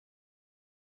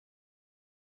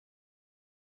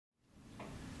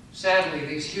Sadly,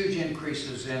 these huge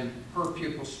increases in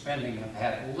per-pupil spending have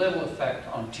had little effect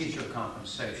on teacher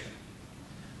compensation.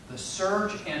 The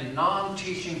surge in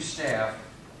non-teaching staff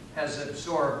has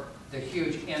absorbed the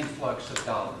huge influx of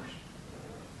dollars.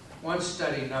 One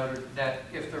study noted that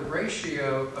if the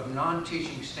ratio of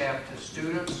non-teaching staff to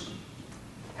students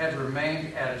had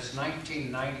remained at its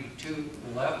 1992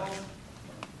 level,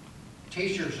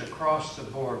 teachers across the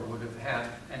board would have had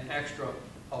an extra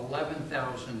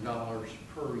 $11,000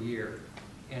 per year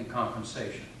in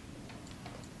compensation.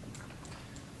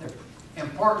 The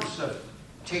importance of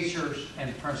teachers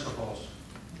and principals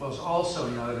was also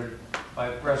noted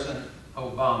by President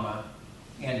Obama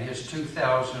in his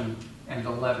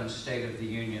 2011 State of the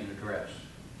Union address.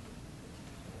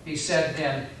 He said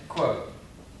then, quote,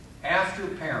 "After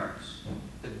parents,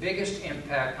 the biggest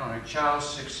impact on a child's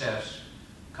success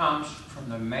comes from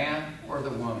the man or the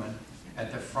woman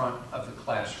at the front of the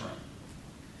classroom.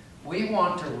 We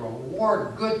want to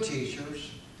reward good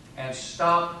teachers and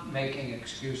stop making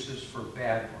excuses for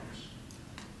bad ones.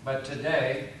 But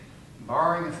today,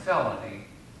 barring a felony,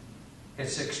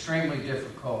 it's extremely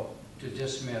difficult to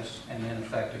dismiss an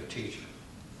ineffective teacher.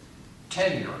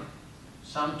 Tenure,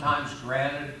 sometimes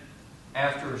granted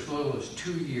after as little as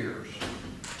 2 years,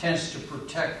 tends to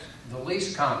protect the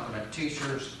least competent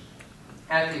teachers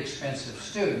at the expense of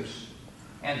students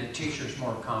and the teacher's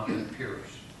more competent peers."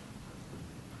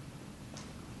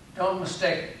 Don't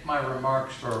mistake my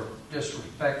remarks for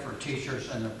disrespect for teachers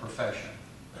and the profession.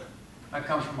 I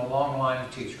come from a long line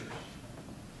of teachers.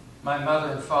 My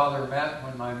mother and father met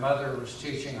when my mother was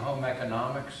teaching home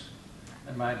economics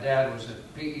and my dad was a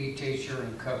PE teacher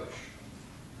and coach.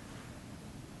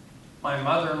 My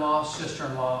mother-in-law,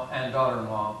 sister-in-law, and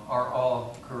daughter-in-law are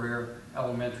all career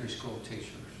elementary school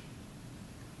teachers.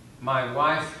 My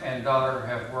wife and daughter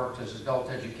have worked as adult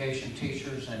education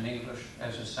teachers and English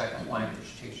as a second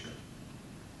language teacher.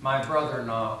 My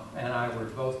brother-in-law and I were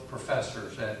both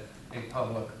professors at a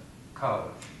public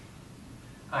college.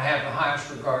 I have the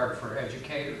highest regard for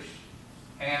educators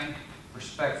and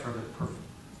respect for the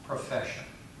profession.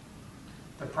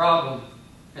 The problem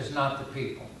is not the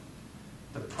people.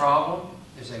 The problem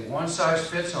is a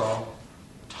one-size-fits-all,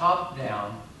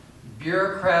 top-down,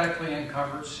 bureaucratically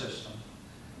encumbered system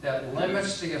that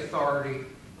limits the authority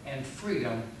and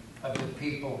freedom of the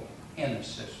people in the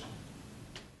system.